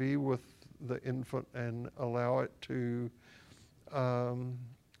simply be with the infant and allow it to have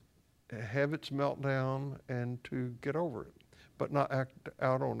its meltdown and to get over it, but not act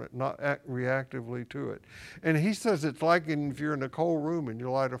out on it, not act reactively to it. And he says it's like if you're in a cold room and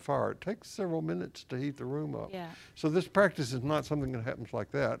you light a fire. It takes several minutes to heat the room up. Yeah. So this practice is not something that happens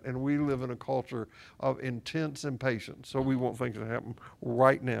like that. And we live in a culture of intense impatience, so we want things to happen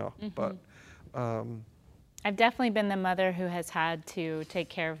right now. But I've definitely been the mother who has had to take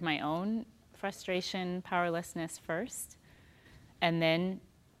care of my own frustration, powerlessness first, and then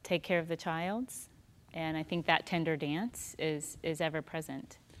take care of the child's. And I think that tender dance is ever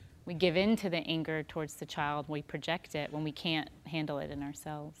present. We give in to the anger towards the child. We project it when we can't handle it in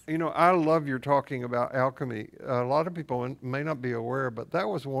ourselves. you know, I love your talking about alchemy. A lot of people may not be aware, but that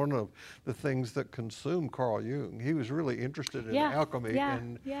was one of the things that consumed Carl Jung. He was really interested in alchemy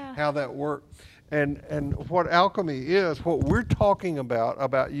and how that worked. And what alchemy is, what we're talking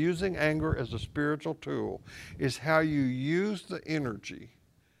about using anger as a spiritual tool, is how you use the energy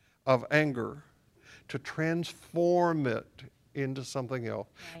of anger to transform it into something else.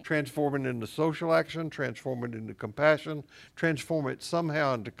 Right. Transform it into social action, transform it into compassion, transform it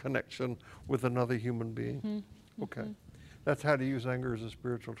somehow into connection with another human being. Okay. That's how to use anger as a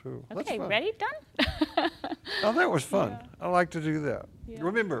spiritual tool. That's Okay, fun. ready? Done? Oh, that was fun. I like to do that.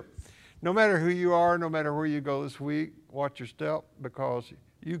 Remember, no matter who you are, no matter where you go this week, watch your step, because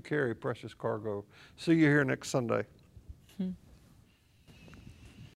you carry precious cargo. See you here next Sunday.